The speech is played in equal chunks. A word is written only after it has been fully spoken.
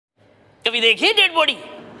कभी देखी dead body?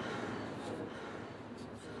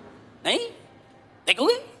 नहीं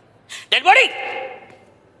देखोगे? डेड बॉडी,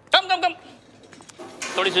 कम कम कम,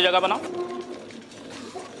 थोड़ी सी जगह बनाओ।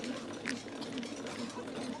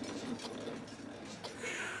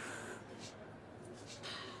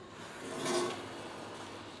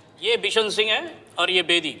 ये बिशन सिंह है और ये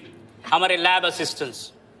बेदी, हमारे लैब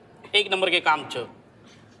असिस्टेंट्स। एक नंबर के काम चो।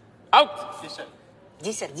 आउट। जी सर,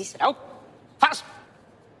 जी सर, जी sir, out fast,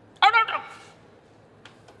 out out out.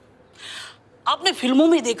 आपने फिल्मों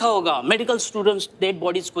में देखा होगा, मेडिकल स्टूडेंट्स डेड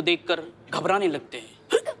बॉडीज को देखकर घबराने लगते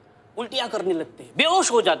हैं, उल्टियां करने लगते हैं,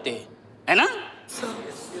 बेहोश हो जाते हैं, है ना?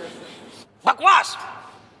 बकवास।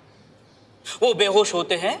 वो बेहोश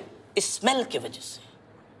होते हैं स्मेल की वजह से।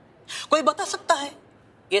 कोई बता सकता है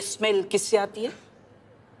ये स्मेल किससे आती है?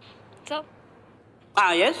 सर,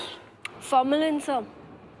 हाँ, yes, formalin sir.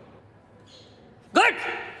 Good,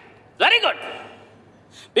 very good.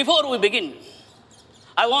 Before we begin,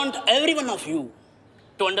 I want every one of you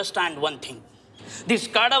to understand one thing. This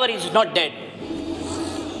cadaver is not dead.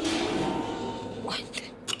 What?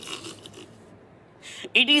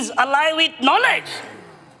 It is alive with knowledge.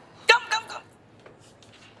 Come, come, come.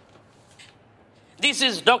 This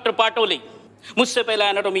is Dr. Patoli. मुझसे पहले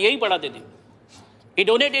anatomy यही पढ़ाते थे. He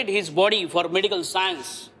donated his body for medical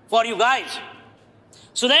science for you guys,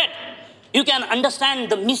 so that you can understand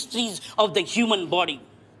the mysteries of the human body.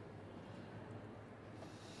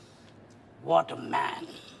 What a man.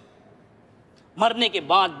 मरने के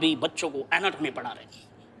बाद भी बच्चों को एनाटॉमी पढ़ा रहे हैं.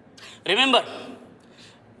 Remember,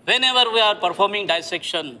 whenever we are performing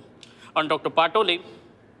dissection on Dr. Patoli,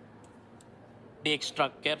 be extra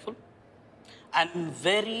careful and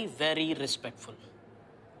very, very respectful.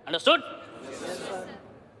 Understood? Yes, sir.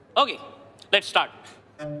 Okay, let's start.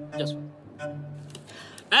 Just.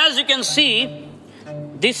 As you can see,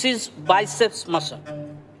 this is biceps muscle.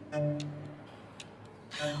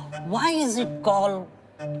 Why is it called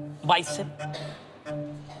bicep?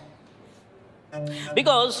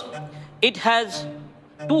 Because it has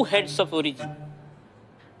two heads of origin.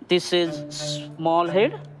 This is small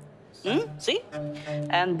head, see?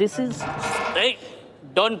 And this is, hey,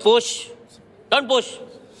 don't push, don't push.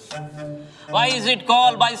 Why is it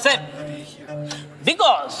called bicep?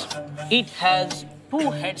 Because it has two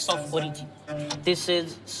heads of origin. This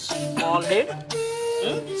is small head,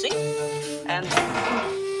 see? And,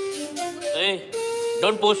 hey,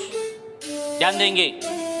 don't push, ध्यान देंगे.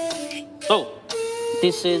 So,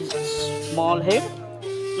 this is small head,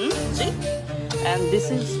 see? And this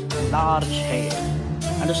is large head.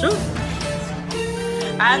 Understood?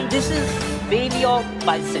 And this is belly of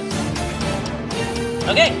bicep.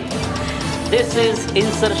 Okay? This is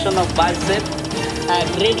insertion of bicep at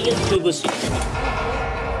radial tuberosity.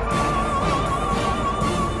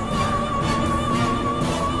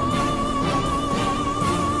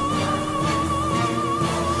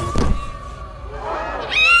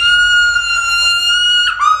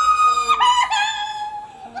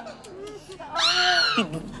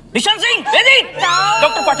 Bishan Singh, Bedi,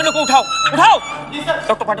 doctor Patil को उठाओ, उठाओ.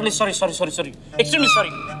 Doctor Patil, sorry, extremely sorry,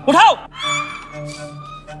 उठाओ.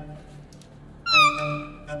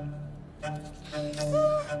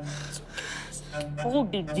 Who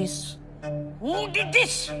did this? Who did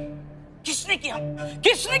this? किसने किया?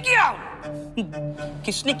 किसने किया?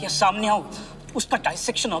 किसने किया? सामने आओ. उसका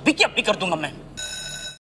डाइसेक्शन अभी की अभी कर दूंगा मैं.